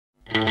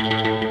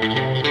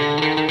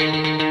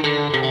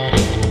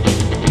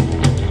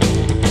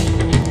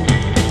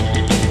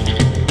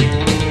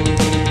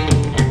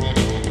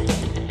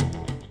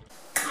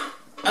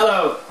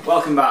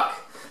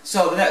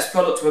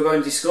product we're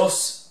going to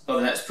discuss, or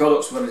the next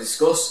products we're going to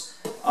discuss,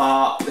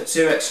 are the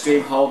two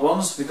extreme hold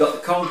ones. We've got the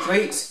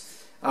concrete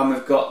and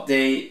we've got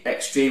the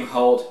extreme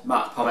hold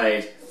matte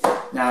pomade.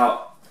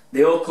 Now,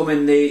 they all come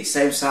in the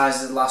same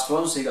size as the last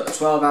one, so you've got the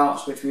 12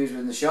 ounce which we use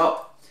in the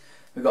shop,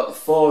 we've got the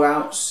 4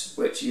 ounce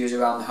which you use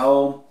around the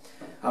home,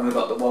 and we've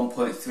got the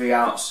 1.3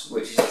 ounce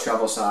which is the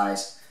travel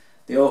size.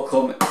 They all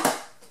come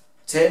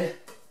tin,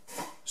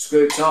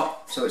 screw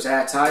top, so it's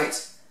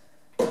airtight.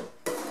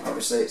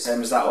 Obviously,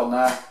 same as that one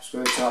there,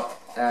 screw top,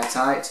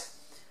 airtight.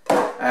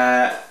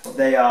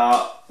 They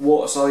are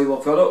water soluble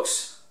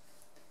products,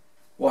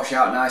 wash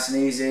out nice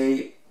and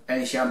easy,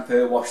 any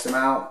shampoo, wash them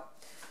out,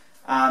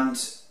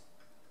 and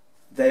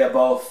they are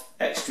both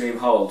extreme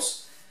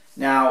holds.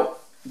 Now,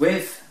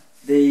 with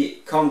the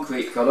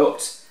concrete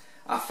product,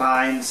 I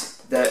find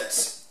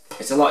that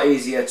it's a lot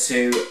easier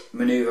to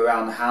manoeuvre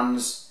around the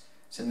hands.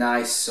 It's a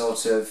nice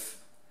sort of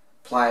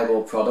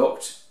pliable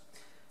product.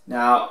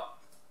 Now,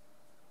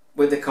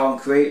 with the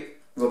concrete,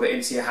 rub it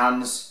into your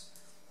hands,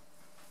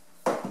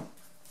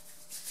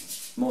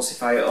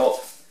 emulsify it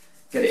up,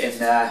 get it in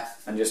there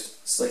and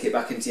just slick it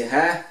back into your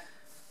hair,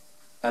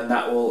 and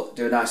that will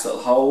do a nice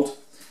little hold.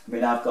 I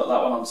mean, I've got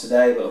that one on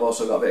today, but I've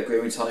also got a bit of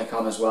grooming tonic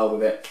on as well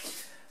with it.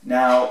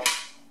 Now,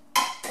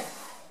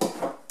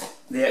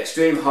 the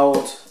extreme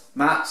hold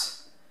matte,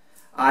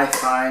 I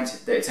find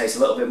that it takes a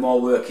little bit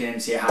more working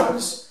into your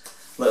hands,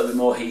 a little bit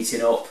more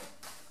heating up.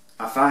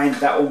 I find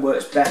that one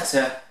works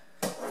better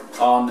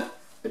on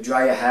a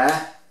drier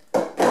hair,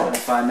 and I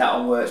find that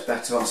one works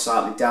better on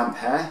slightly damp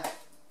hair.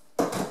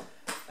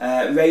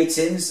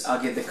 Ratings,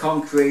 I'll give the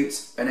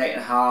concrete an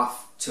 8.5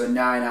 to a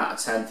 9 out of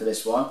 10 for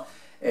this one.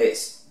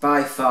 It's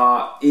by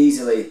far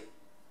easily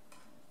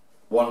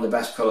one of the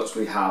best products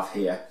we have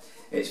here.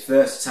 It's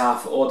versatile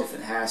for all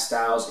different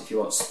hairstyles. If you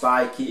want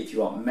spiky, if you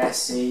want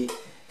messy,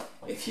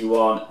 if you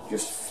want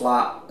just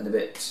flat and a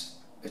bit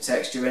of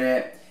texture in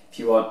it, if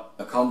you want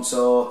a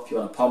contour, if you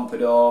want a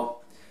pompadour.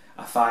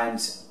 I find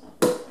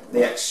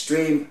the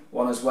extreme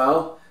one as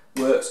well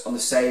works on the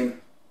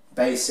same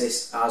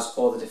basis as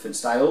all the different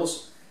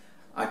styles.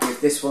 I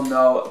give this one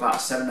though about a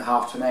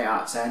 7.5 to an 8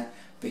 out of 10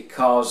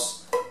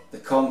 because the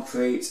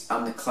concrete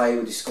and the clay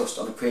we discussed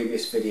on the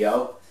previous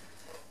video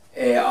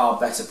are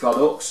better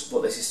products,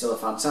 but this is still a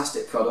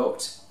fantastic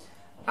product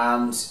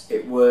and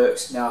it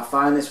works. Now, I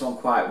find this one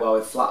quite well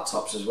with flat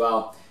tops as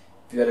well.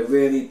 If you've got a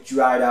really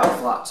dried out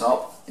flat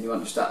top and you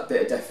want just that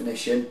bit of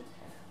definition,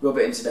 rub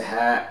it into the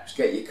hair, just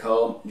get your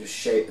comb and just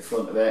shape the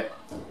front of it,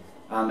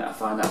 and I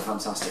find that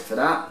fantastic for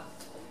that.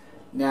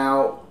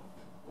 Now,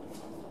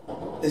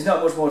 there's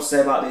not much more to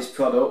say about these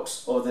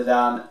products other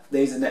than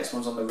these are the next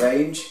ones on the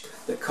range.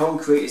 The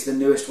concrete is the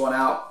newest one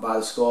out by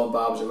the Scorn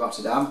Barbers of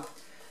Rotterdam,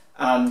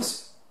 and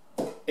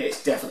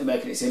it's definitely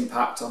making its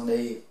impact on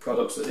the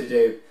products that they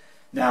do.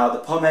 Now, the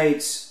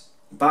pomades,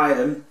 buy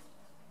them.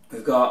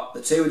 We've got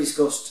the two we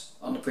discussed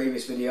on the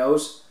previous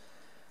videos,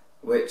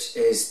 which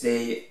is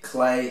the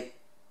clay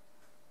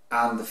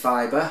and the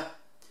fibre.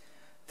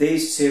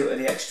 These two are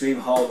the extreme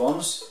hold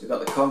ones. We've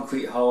got the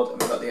concrete hold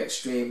and we've got the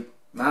extreme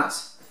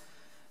matte.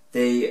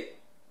 The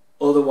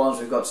other ones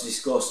we've got to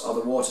discuss are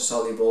the water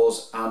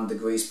solubles and the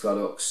grease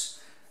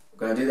products. We're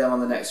going to do them on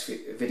the next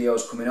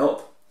videos coming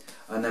up,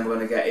 and then we're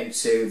going to get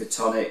into the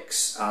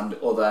tonics and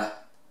other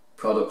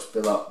products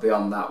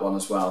beyond that one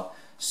as well.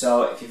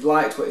 So if you've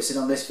liked what you've seen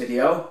on this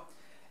video,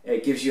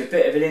 it gives you a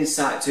bit of an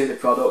insight to the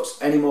products.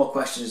 Any more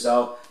questions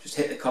though, just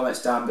hit the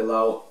comments down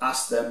below,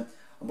 ask them,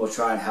 and we'll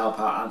try and help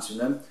out answering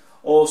them.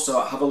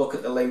 Also, have a look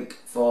at the link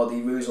for the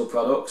Reuzel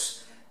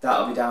products.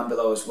 That'll be down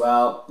below as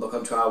well. Look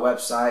onto our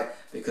website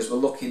because we're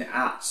looking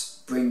at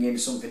bringing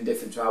something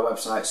different to our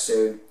website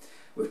soon.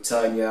 We're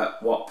telling you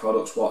what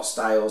products, what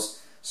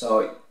styles.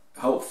 So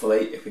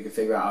hopefully, if we can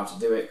figure out how to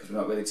do it, because we're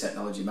not really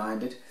technology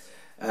minded,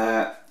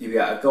 you'll be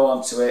able to go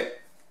onto it,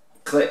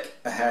 click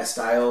a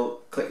hairstyle,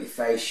 click your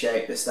face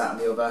shape, this, that and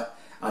the other,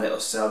 and it'll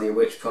tell you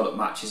which product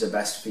matches are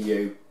best for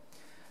you.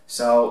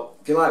 So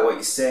if you like what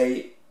you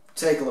see,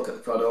 take a look at the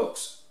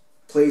products.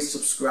 Please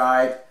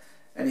subscribe.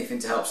 Anything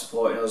to help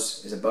supporting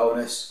us is a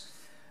bonus.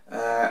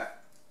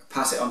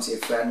 Pass it on to your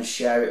friends,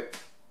 share it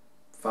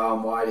far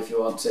and wide if you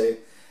want to.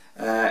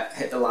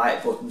 Hit the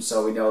like button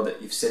so we know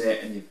that you've seen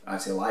it and you've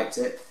actually liked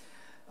it.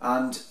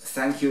 And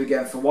thank you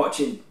again for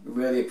watching. We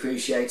really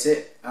appreciate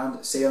it,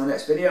 and see you on the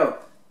next video.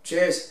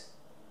 Cheers!